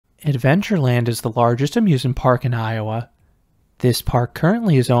Adventureland is the largest amusement park in Iowa. This park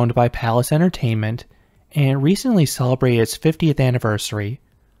currently is owned by Palace Entertainment and recently celebrated its 50th anniversary.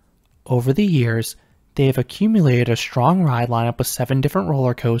 Over the years, they have accumulated a strong ride lineup with 7 different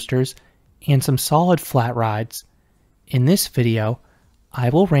roller coasters and some solid flat rides. In this video, I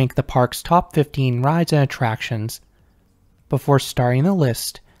will rank the park's top 15 rides and attractions. Before starting the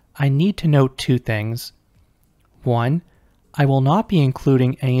list, I need to note 2 things. 1. I will not be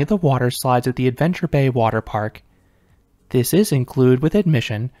including any of the water slides at the Adventure Bay Water Park. This is included with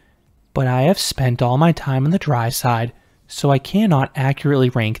admission, but I have spent all my time on the dry side, so I cannot accurately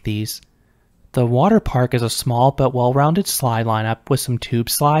rank these. The water park is a small but well-rounded slide lineup with some tube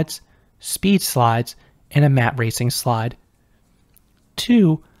slides, speed slides, and a mat racing slide.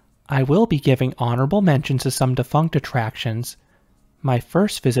 2. I will be giving honorable mentions to some defunct attractions. My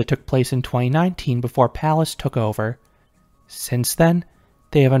first visit took place in 2019 before Palace took over. Since then,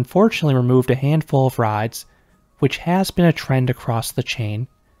 they have unfortunately removed a handful of rides, which has been a trend across the chain,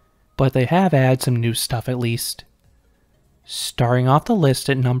 but they have added some new stuff at least. Starting off the list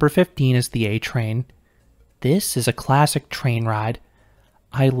at number 15 is the A-Train. This is a classic train ride.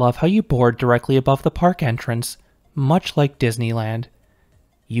 I love how you board directly above the park entrance, much like Disneyland.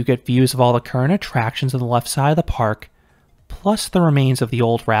 You get views of all the current attractions on the left side of the park, plus the remains of the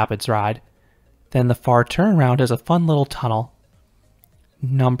old Rapids ride. Then the far turnaround has a fun little tunnel.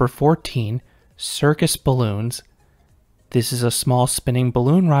 Number 14, Circus Balloons. This is a small spinning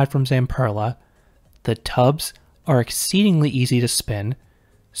balloon ride from Zamperla. The tubs are exceedingly easy to spin,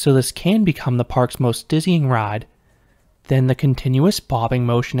 so this can become the park's most dizzying ride. Then the continuous bobbing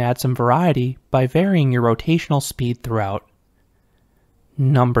motion adds some variety by varying your rotational speed throughout.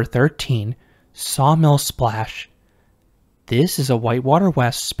 Number 13, Sawmill Splash. This is a Whitewater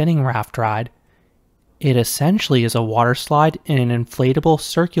West spinning raft ride. It essentially is a water slide in an inflatable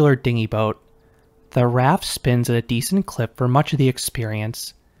circular dinghy boat. The raft spins at a decent clip for much of the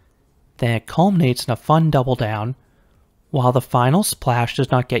experience. Then it culminates in a fun double down. While the final splash does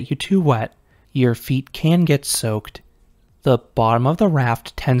not get you too wet, your feet can get soaked. The bottom of the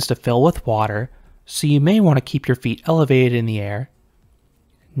raft tends to fill with water, so you may want to keep your feet elevated in the air.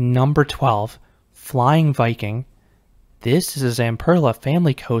 Number 12, Flying Viking. This is a Zamperla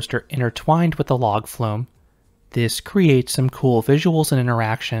family coaster intertwined with the log flume. This creates some cool visuals and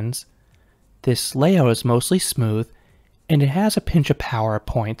interactions. This layout is mostly smooth, and it has a pinch of power at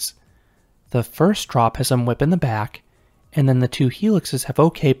points. The first drop has some whip in the back, and then the 2 helixes have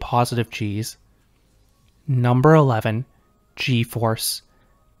okay positive Gs. Number 11, G-Force.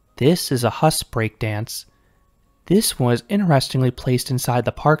 This is a Huss breakdance. This one is interestingly placed inside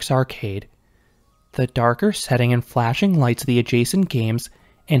the park's arcade. The darker setting and flashing lights of the adjacent games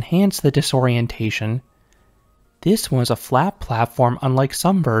enhance the disorientation. This one is a flat platform unlike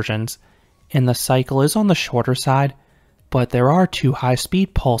some versions, and the cycle is on the shorter side, but there are 2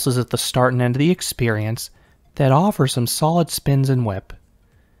 high-speed pulses at the start and end of the experience that offer some solid spins and whip.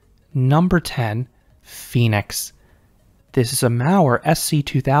 Number 10, Phoenix. This is a Mauer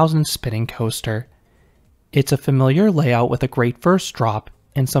SC2000 spinning coaster. It's a familiar layout with a great first drop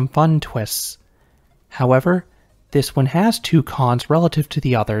and some fun twists. However, this one has 2 cons relative to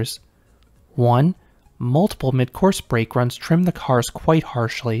the others. 1. Multiple mid-course brake runs trim the cars quite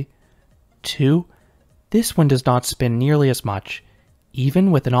harshly. 2. This one does not spin nearly as much,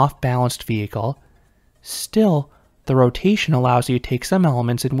 even with an off-balanced vehicle. Still, the rotation allows you to take some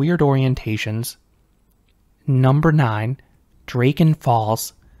elements in weird orientations. Number 9, Draken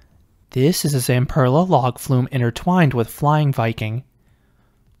Falls. This is a Zamperla log flume intertwined with Flying Viking.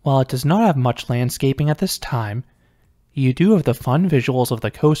 While it does not have much landscaping at this time, you do have the fun visuals of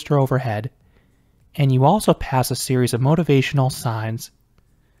the coaster overhead, and you also pass a series of motivational signs.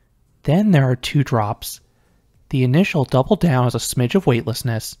 Then there are 2 drops. The initial double down is a smidge of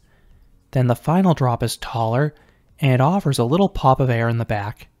weightlessness, then the final drop is taller, and it offers a little pop of air in the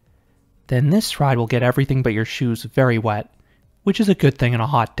back. Then this ride will get everything but your shoes very wet, which is a good thing on a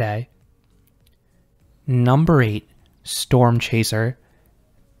hot day. Number 8, Storm Chaser.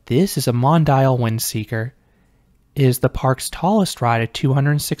 This is a Mondial Windseeker. It is the park's tallest ride at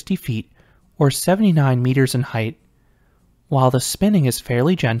 260 feet, or 79 meters in height. While the spinning is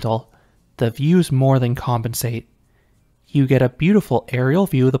fairly gentle, the views more than compensate. You get a beautiful aerial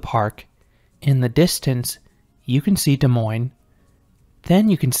view of the park. In the distance, you can see Des Moines. Then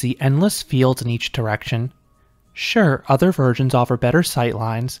you can see endless fields in each direction. Sure, other versions offer better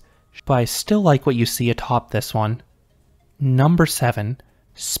sightlines, but I still like what you see atop this one. Number 7,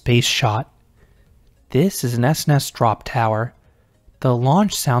 Space Shot. This is an SNS drop tower. The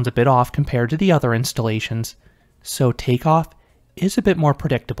launch sounds a bit off compared to the other installations, so takeoff is a bit more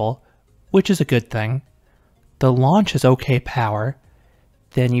predictable, which is a good thing. The launch has okay power,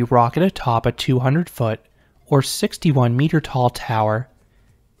 then you rocket atop a 200-foot or 61-meter tall tower.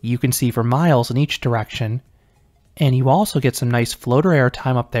 You can see for miles in each direction, and you also get some nice floater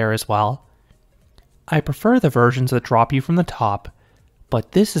airtime up there as well. I prefer the versions that drop you from the top,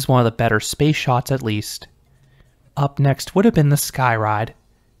 but this is one of the better space shots at least. Up next would have been the Sky Ride.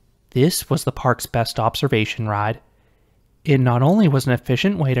 This was the park's best observation ride. It not only was an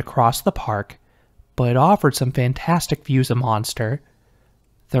efficient way to cross the park, but it offered some fantastic views of Monster.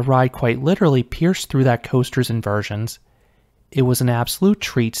 The ride quite literally pierced through that coaster's inversions. It was an absolute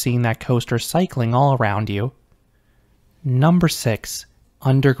treat seeing that coaster cycling all around you. Number 6.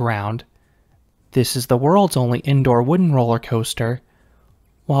 Underground. This is the world's only indoor wooden roller coaster.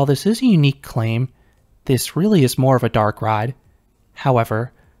 While this is a unique claim, this really is more of a dark ride.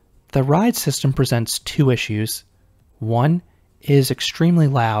 However, the ride system presents two issues. 1. It is extremely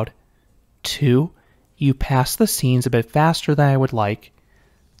loud. 2. You pass the scenes a bit faster than I would like.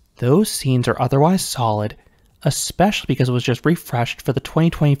 Those scenes are otherwise solid, especially because it was just refreshed for the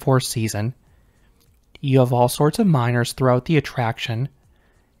 2024 season. You have all sorts of minors throughout the attraction,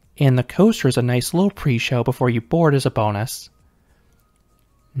 and the coaster is a nice little pre-show before you board as a bonus.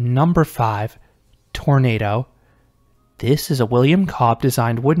 Number 5. Tornado. This is a William Cobb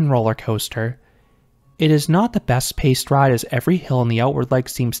designed wooden roller coaster. It is not the best paced ride as every hill in the outward leg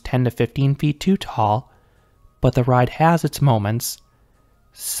seems 10 to 15 feet too tall, but the ride has its moments.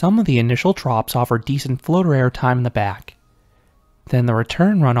 Some of the initial drops offer decent floater airtime in the back. Then the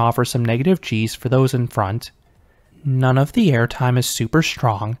return run offers some negative Gs for those in front. None of the airtime is super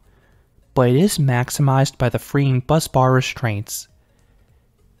strong, but it is maximized by the freeing bus bar restraints.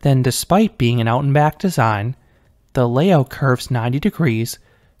 Then despite being an out-and-back design, the layout curves 90 degrees,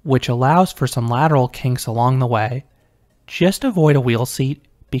 which allows for some lateral kinks along the way. Just avoid a wheel seat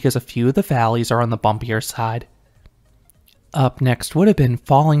because a few of the valleys are on the bumpier side. Up next would have been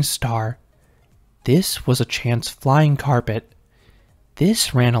Falling Star. This was a chance flying carpet.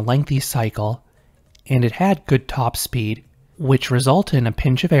 This ran a lengthy cycle, and it had good top speed, which resulted in a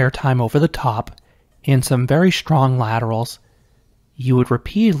pinch of airtime over the top and some very strong laterals. You would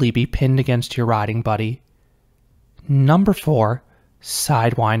repeatedly be pinned against your riding buddy. Number 4.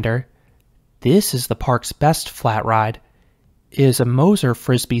 Sidewinder. This is the park's best flat ride. It is a Moser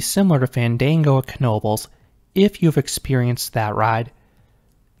frisbee similar to Fandango at Knoebels, if you've experienced that ride.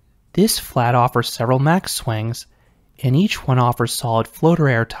 This flat offers several max swings, and each one offers solid floater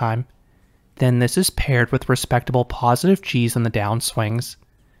airtime. Then this is paired with respectable positive Gs on the downswings.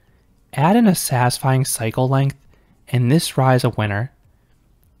 Add in a satisfying cycle length, and this ride is a winner.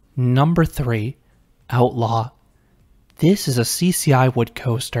 Number 3. Outlaw. This is a CCI wood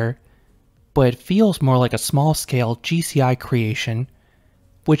coaster, but it feels more like a small-scale GCI creation,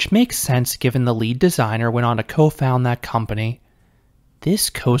 which makes sense given the lead designer went on to co-found that company.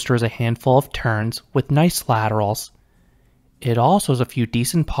 This coaster is a handful of turns with nice laterals. It also has a few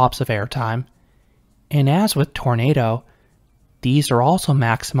decent pops of airtime, and as with Tornado, these are also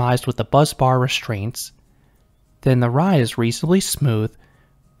maximized with the buzz bar restraints. Then the ride is reasonably smooth,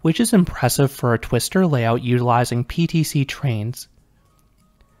 which is impressive for a twister layout utilizing PTC trains.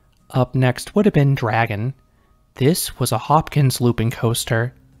 Up next would have been Dragon. This was a Hopkins looping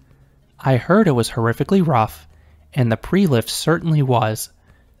coaster. I heard it was horrifically rough, and the pre-lift certainly was.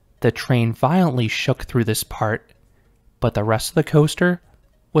 The train violently shook through this part, but the rest of the coaster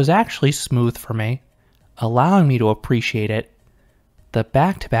was actually smooth for me, allowing me to appreciate it. The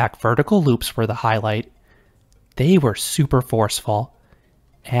back-to-back vertical loops were the highlight. They were super forceful,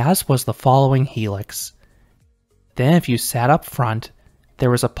 as was the following helix. Then if you sat up front, there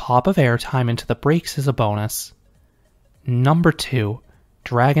was a pop of airtime into the brakes as a bonus. Number 2.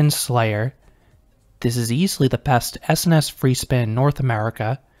 Dragon Slayer. This is easily the best S&S free spin in North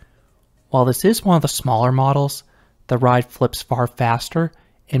America. While this is one of the smaller models, the ride flips far faster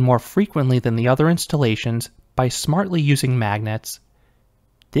and more frequently than the other installations by smartly using magnets.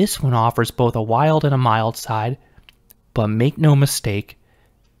 This one offers both a wild and a mild side, but make no mistake,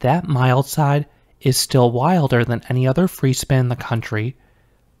 that mild side is still wilder than any other free spin in the country.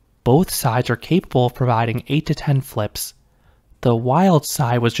 Both sides are capable of providing 8 to 10 flips. The wild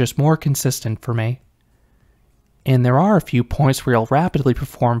side was just more consistent for me. And there are a few points where you'll rapidly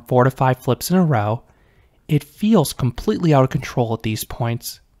perform 4 to 5 flips in a row. It feels completely out of control at these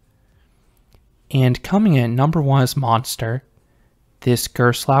points. And coming in at number 1 is Monster. This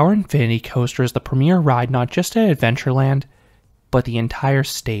Gerstlauer Infinity Coaster is the premier ride not just at Adventureland, but the entire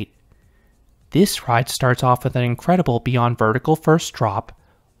state. This ride starts off with an incredible beyond vertical first drop,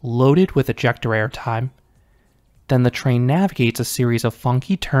 loaded with ejector airtime. Then the train navigates a series of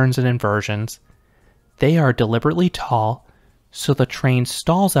funky turns and inversions. They are deliberately tall, so the train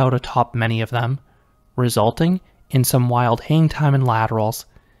stalls out atop many of them, resulting in some wild hang time and laterals.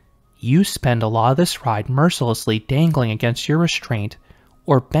 You spend a lot of this ride mercilessly dangling against your restraint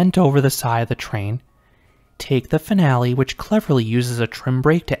or bent over the side of the train. Take the finale, which cleverly uses a trim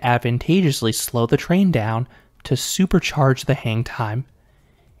brake to advantageously slow the train down to supercharge the hang time.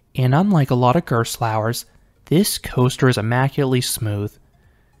 And unlike a lot of Gerstlauers, this coaster is immaculately smooth.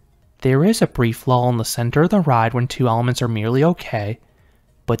 There is a brief lull in the center of the ride when two elements are merely okay,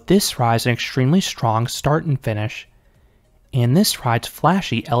 but this ride is an extremely strong start and finish. And this ride's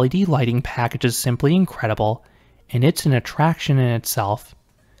flashy LED lighting package is simply incredible, and it's an attraction in itself.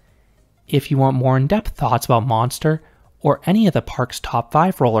 If you want more in-depth thoughts about Monster or any of the park's top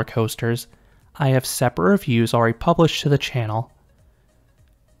 5 roller coasters, I have separate reviews already published to the channel.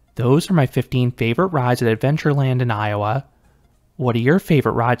 Those are my 15 favorite rides at Adventureland in Iowa. What are your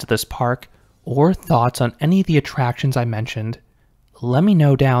favorite rides at this park, or thoughts on any of the attractions I mentioned? Let me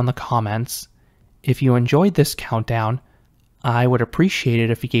know down in the comments. If you enjoyed this countdown, I would appreciate it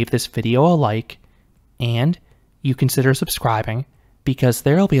if you gave this video a like, and you consider subscribing, because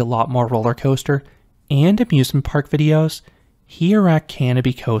there'll be a lot more roller coaster and amusement park videos here at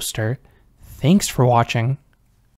Canopy Coaster. Thanks for watching.